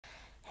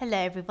Hello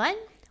everyone,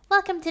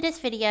 welcome to this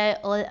video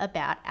all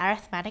about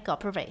arithmetic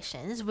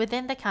operations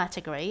within the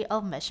category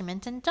of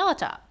measurement and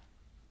data.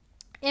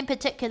 In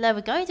particular,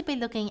 we're going to be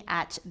looking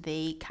at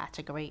the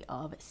category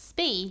of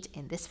speed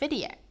in this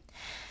video.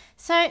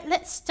 So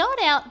let's start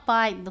out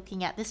by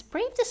looking at this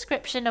brief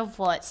description of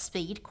what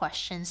speed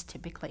questions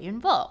typically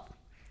involve.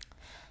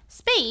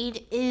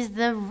 Speed is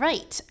the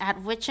rate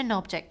at which an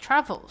object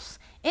travels.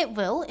 It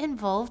will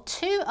involve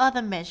two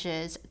other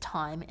measures,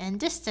 time and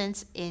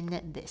distance,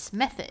 in this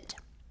method.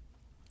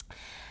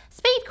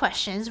 Speed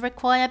questions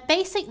require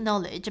basic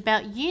knowledge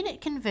about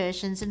unit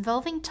conversions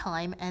involving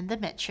time and the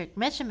metric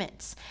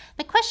measurements.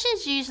 The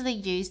questions usually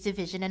use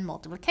division and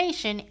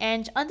multiplication,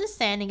 and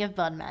understanding of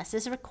BODMAS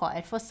is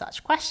required for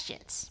such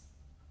questions.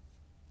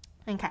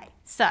 Okay,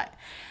 so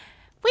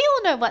we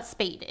all know what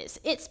speed is.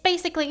 It's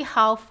basically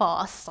how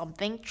fast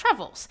something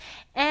travels.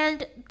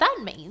 And that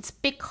means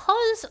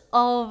because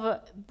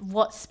of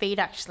what speed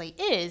actually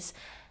is,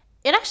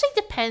 it actually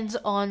depends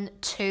on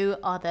two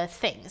other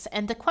things.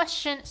 And the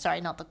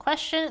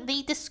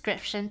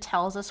description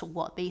tells us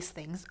what these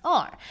things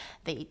are: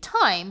 the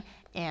time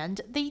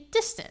and the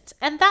distance.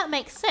 And that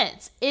makes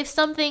sense. If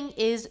something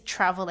is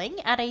traveling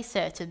at a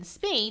certain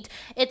speed,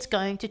 it's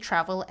going to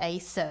travel a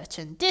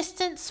certain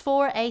distance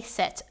for a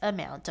set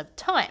amount of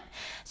time.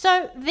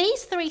 So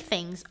these three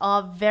things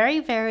are very,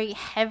 very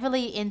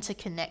heavily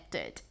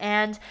interconnected.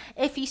 And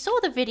if you saw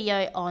the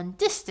video on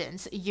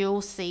distance,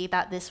 you'll see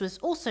that this was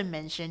also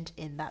mentioned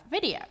in that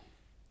video.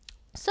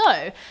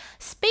 So,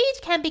 speed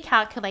can be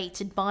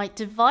calculated by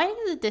dividing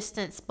the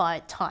distance by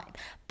time.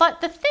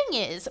 But the thing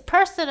is,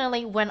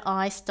 personally, when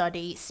I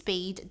study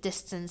speed,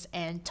 distance,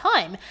 and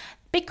time,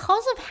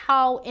 because of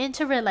how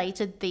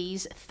interrelated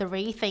these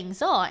three things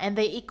are, and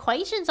the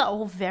equations are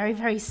all very,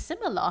 very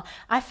similar,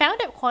 I found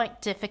it quite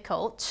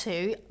difficult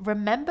to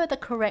remember the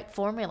correct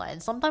formula.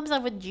 And sometimes I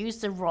would use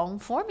the wrong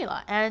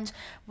formula, and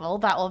well,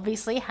 that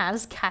obviously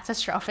has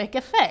catastrophic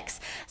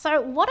effects.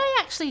 So what I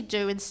actually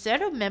do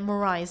instead of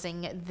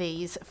memorizing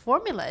these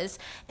formulas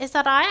is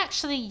that I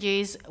actually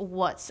use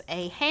what's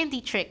a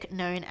handy trick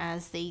known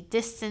as the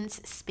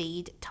distance,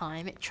 speed,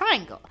 time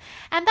triangle.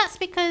 And that's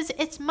because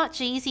it's much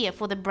easier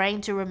for the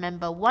brain to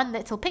remember one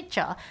little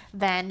picture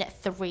than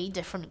three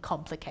different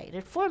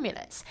complicated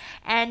formulas.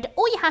 And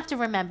all you have to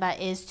remember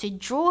is to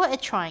draw a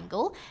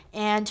triangle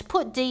and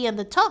put D on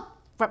the top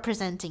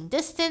representing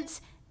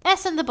distance,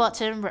 S on the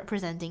bottom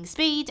representing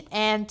speed,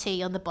 and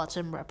T on the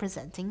bottom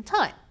representing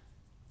time.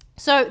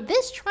 So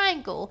this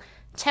triangle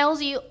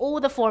tells you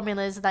all the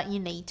formulas that you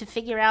need to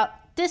figure out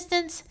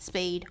distance,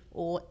 speed,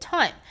 or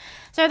time.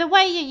 So the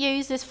way you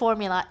use this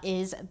formula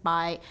is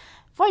by,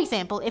 for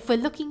example, if we're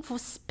looking for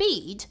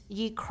speed,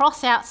 you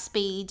cross out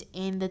speed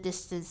in the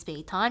distance,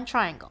 speed, time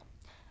triangle.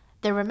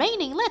 The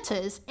remaining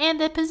letters and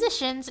their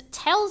positions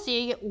tells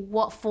you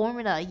what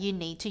formula you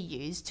need to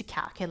use to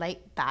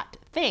calculate that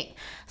thing.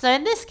 So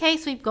in this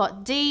case, we've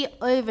got D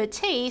over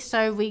T,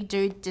 so we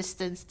do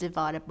distance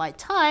divided by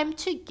time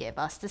to give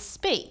us the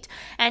speed.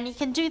 And you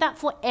can do that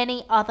for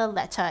any other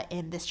letter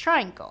in this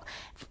triangle.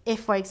 If,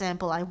 for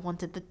example, I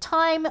wanted the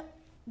time,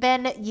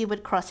 then you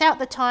would cross out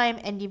the time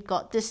and you've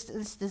got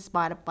distance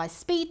divided by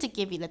speed to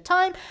give you the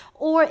time.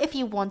 Or if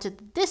you wanted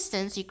the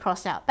distance, you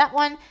cross out that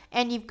one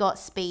and you've got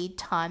speed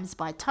times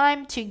by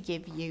time to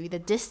give you the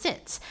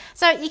distance.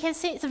 So you can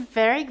see it's a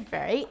very,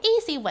 very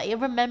easy way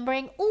of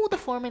remembering all the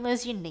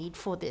formulas you need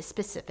for this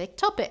specific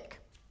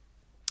topic.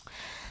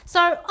 So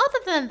other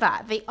than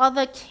that, the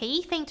other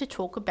key thing to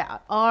talk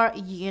about are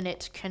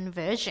unit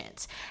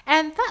conversions.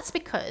 And that's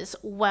because,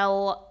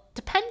 well,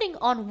 depending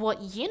on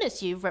what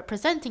units you're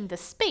representing the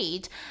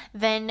speed,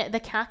 then the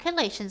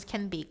calculations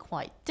can be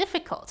quite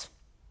difficult.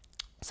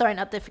 Sorry,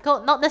 not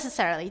difficult, not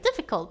necessarily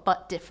difficult,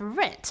 but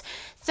different.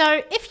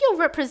 So if you're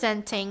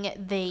representing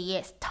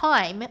the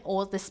time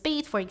or the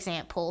speed, for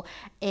example,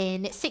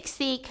 in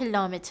 60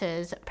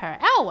 kilometers per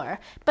hour,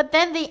 but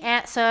then the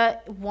answer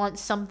wants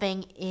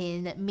something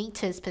in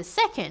meters per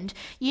second,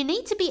 you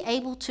need to be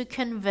able to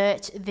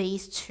convert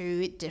these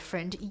two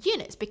different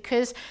units,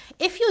 because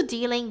if you're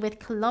dealing with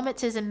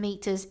kilometers and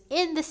meters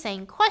in the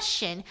same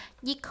question,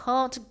 you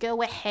can't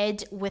go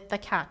ahead with the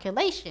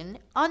calculation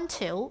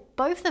until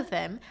both of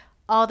them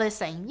are the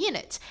same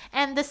unit.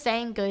 And the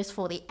same goes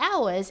for the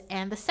hours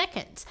and the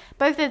seconds.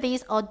 Both of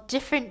these are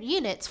different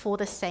units for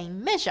the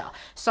same measure,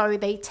 so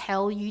they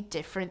tell you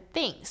different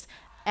things.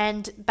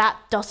 And that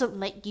doesn't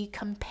let you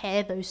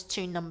compare those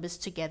two numbers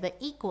together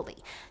equally.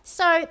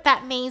 So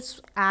that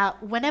means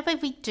whenever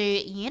we do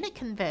unit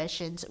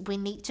conversions, we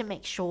need to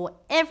make sure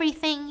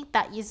everything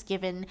that is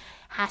given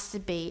has to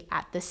be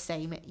at the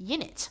same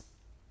unit.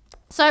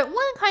 So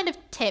one kind of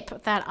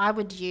tip that I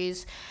would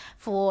use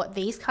for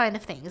these kind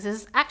of things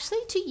is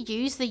actually to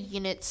use the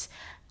units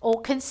or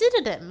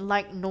consider them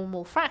like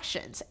normal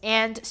fractions.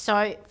 And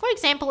so, for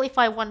example, if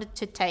I wanted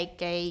to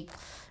take a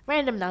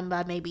random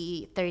number,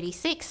 maybe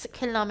 36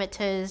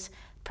 kilometers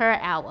per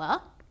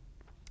hour,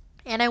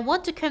 and I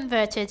want to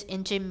convert it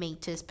into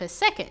meters per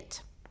second.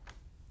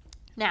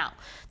 Now,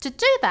 to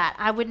do that,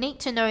 I would need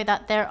to know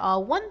that there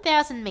are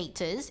 1,000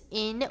 meters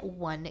in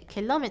 1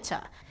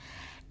 kilometer.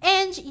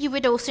 And you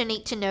would also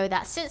need to know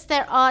that since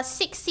there are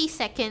 60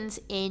 seconds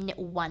in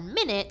 1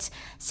 minute,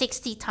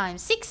 60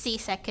 times 60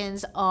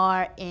 seconds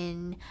are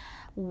in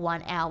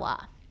 1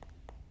 hour.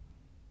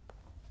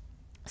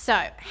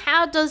 So,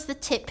 how does the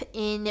tip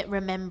in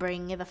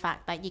remembering the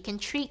fact that you can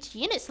treat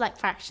units like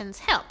fractions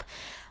help?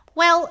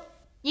 Well,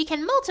 you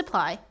can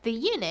multiply the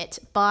unit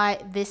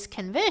by this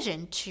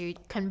conversion to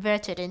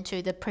convert it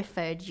into the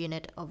preferred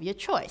unit of your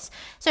choice.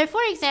 So,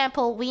 for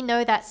example, we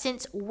know that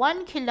since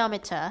 1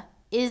 kilometer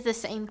is the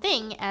same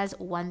thing as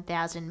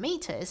 1,000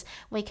 meters,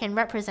 we can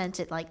represent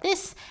it like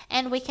this,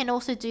 and we can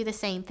also do the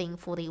same thing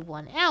for the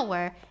 1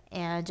 hour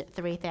and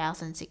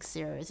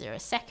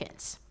 3,600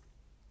 seconds.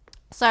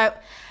 So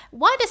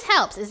why this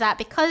helps is that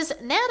because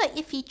now that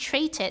if you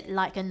treat it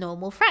like a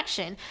normal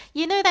fraction,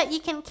 you know that you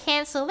can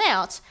cancel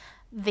out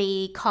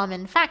the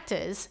common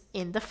factors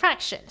in the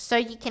fraction. So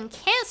you can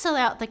cancel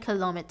out the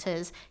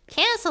kilometers,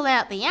 cancel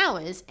out the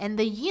hours, and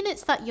the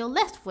units that you're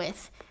left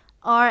with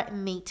are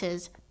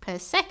meters per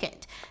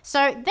second.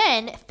 So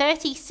then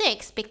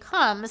 36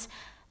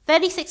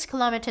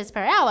 kilometers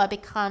per hour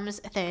becomes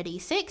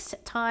 36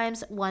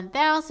 times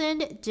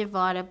 1,000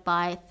 divided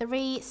by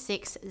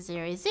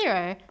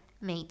 3,600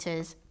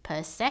 meters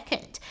per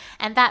second.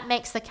 And that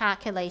makes the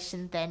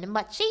calculation then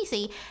much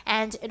easier,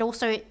 and it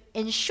also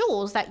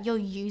ensures that you're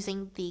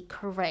using the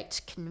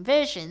correct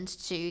conversions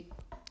to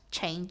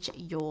change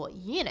your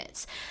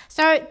units.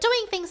 So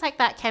doing things like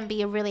that can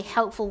be a really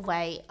helpful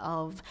way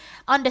of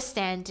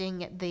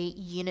understanding the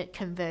unit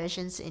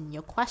conversions in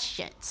your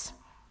questions.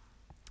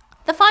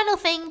 The final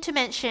thing to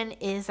mention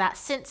is that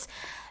since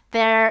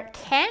there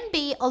can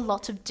be a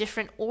lot of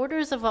different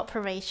orders of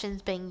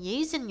operations being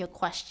used in your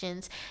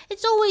questions,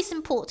 it's always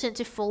important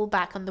to fall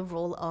back on the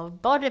rule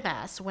of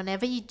BODMAS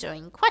whenever you're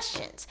doing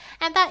questions.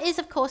 And that is,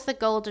 of course, the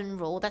golden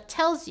rule that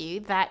tells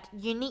you that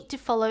you need to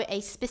follow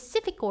a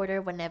specific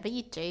order whenever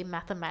you do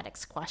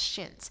mathematics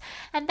questions.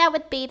 And that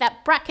would be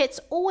that brackets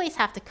always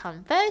have to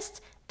come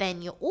first,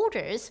 then your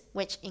orders,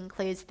 which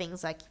includes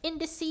things like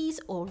indices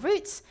or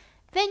roots,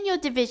 then your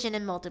division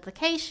and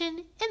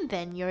multiplication, and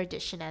then your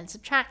addition and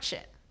subtraction.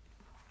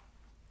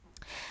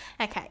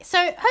 Okay,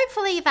 so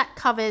hopefully that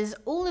covers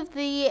all of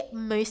the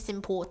most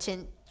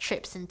important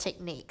tips and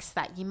techniques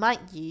that you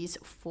might use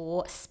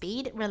for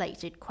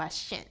speed-related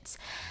questions.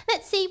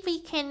 Let's see if we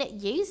can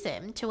use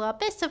them to our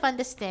best of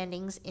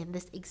understandings in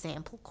this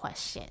example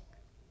question.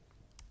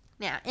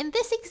 Now, in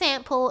this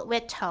example,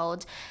 we're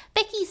told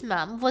Becky's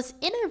mum was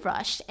in a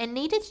rush and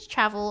needed to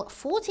travel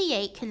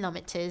 48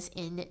 kilometers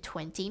in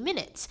 20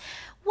 minutes.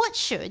 What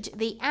should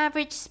the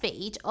average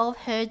speed of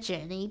her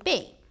journey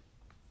be?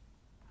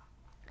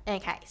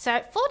 Okay,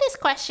 so for this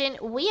question,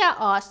 we are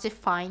asked to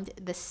find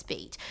the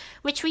speed,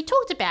 which we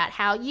talked about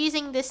how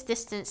using this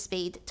distance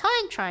speed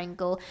time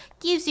triangle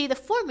gives you the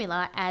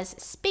formula as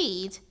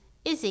speed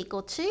is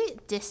equal to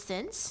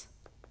distance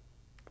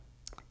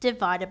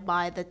divided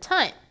by the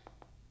time.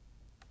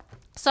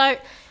 So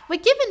we're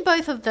given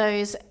both of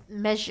those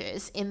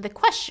measures in the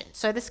question,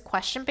 so this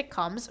question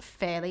becomes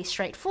fairly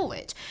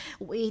straightforward.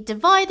 We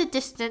divide the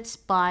distance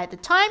by the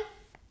time,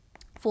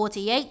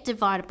 48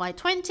 divided by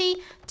 20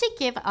 to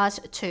give us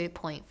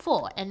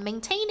 2.4, and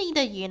maintaining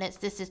the units,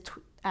 this is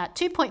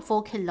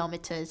 2.4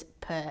 kilometers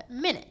per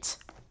minute.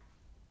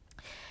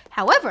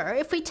 However,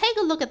 if we take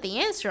a look at the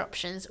answer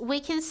options, we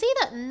can see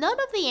that none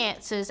of the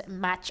answers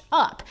match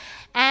up,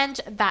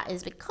 and that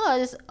is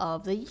because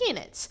of the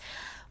units.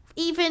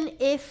 Even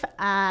if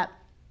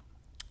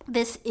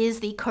this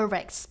is the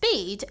correct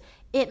speed,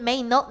 it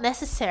may not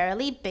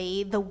necessarily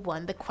be the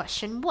one the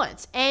question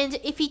wants. And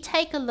if you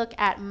take a look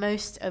at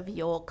most of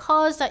your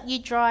cars that you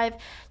drive,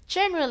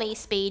 generally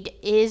speed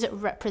is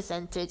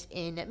represented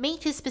in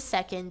meters per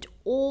second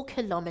or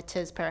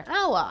kilometers per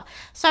hour.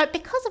 So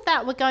because of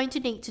that, we're going to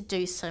need to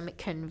do some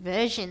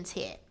conversions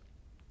here.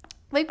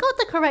 We've got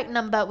the correct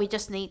number, we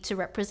just need to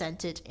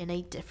represent it in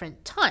a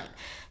different time.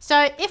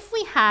 So if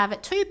we have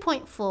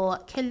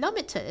 2.4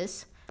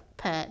 kilometers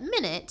per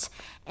minute,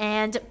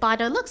 and by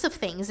the looks of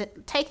things,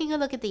 taking a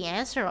look at the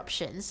answer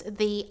options,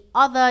 the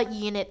other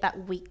unit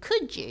that we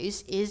could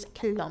use is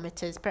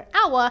kilometers per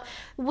hour.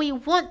 We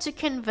want to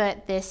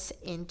convert this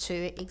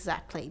into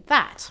exactly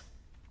that.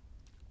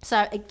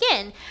 So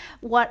again,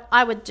 what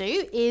I would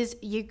do is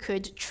you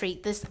could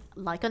treat this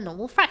like a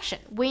normal fraction.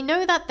 We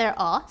know that there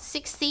are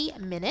 60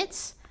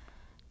 minutes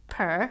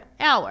per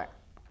hour.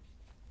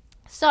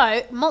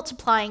 So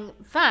multiplying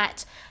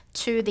that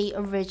to the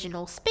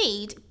original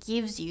speed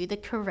gives you the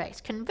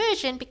correct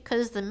conversion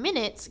because the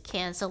minutes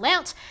cancel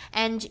out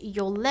and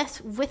you're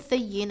left with the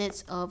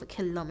units of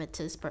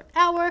kilometers per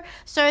hour.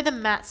 So the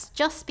maths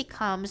just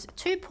becomes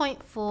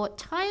 2.4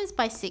 times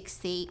by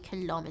 60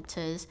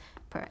 kilometers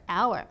per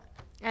hour.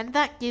 And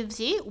that gives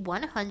you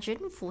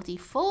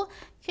 144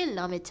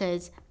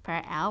 kilometers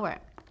per hour.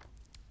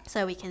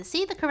 So we can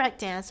see the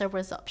correct answer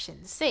was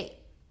option C.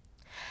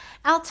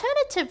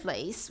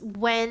 Alternatively,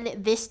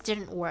 when this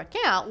didn't work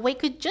out, we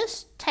could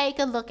just take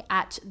a look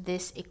at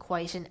this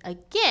equation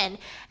again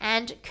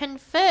and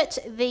convert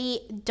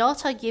the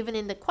data given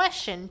in the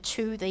question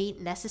to the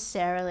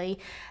necessary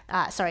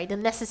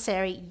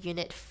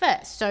unit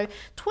first. So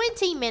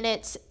 20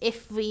 minutes,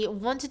 if we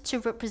wanted to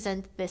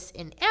represent this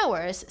in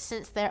hours,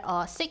 since there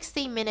are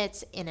 60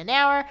 minutes in an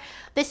hour,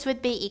 this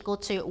would be equal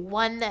to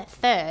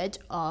 1/3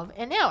 of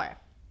an hour.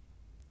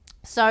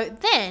 So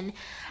then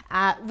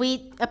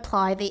we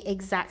apply the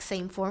exact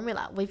same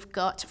formula. We've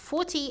got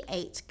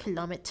 48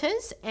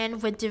 kilometers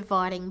and we're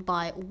dividing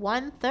by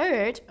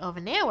 1/3 of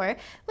an hour,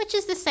 which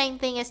is the same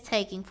thing as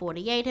taking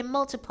 48 and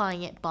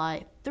multiplying it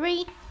by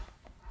 3,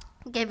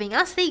 giving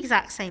us the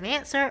exact same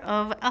answer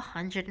of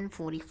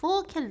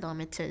 144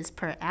 kilometers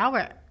per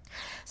hour.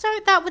 So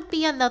that would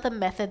be another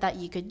method that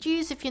you could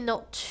use if you're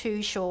not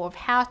too sure of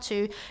how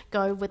to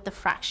go with the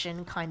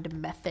fraction kind of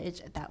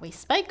method that we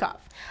spoke of.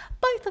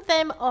 Both of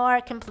them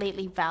are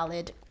completely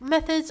valid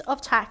methods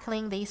of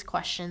tackling these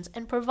questions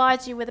and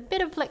provides you with a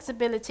bit of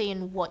flexibility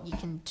in what you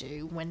can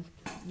do when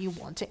you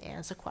want to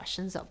answer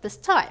questions of this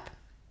type.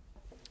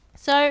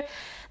 So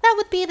that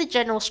would be the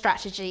general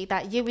strategy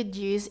that you would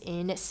use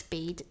in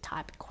speed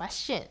type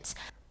questions.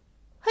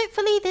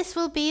 Hopefully this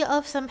will be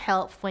of some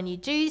help when you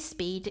do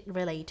speed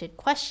related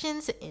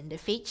questions in the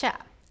future.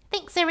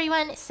 Thanks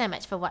everyone so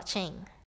much for watching.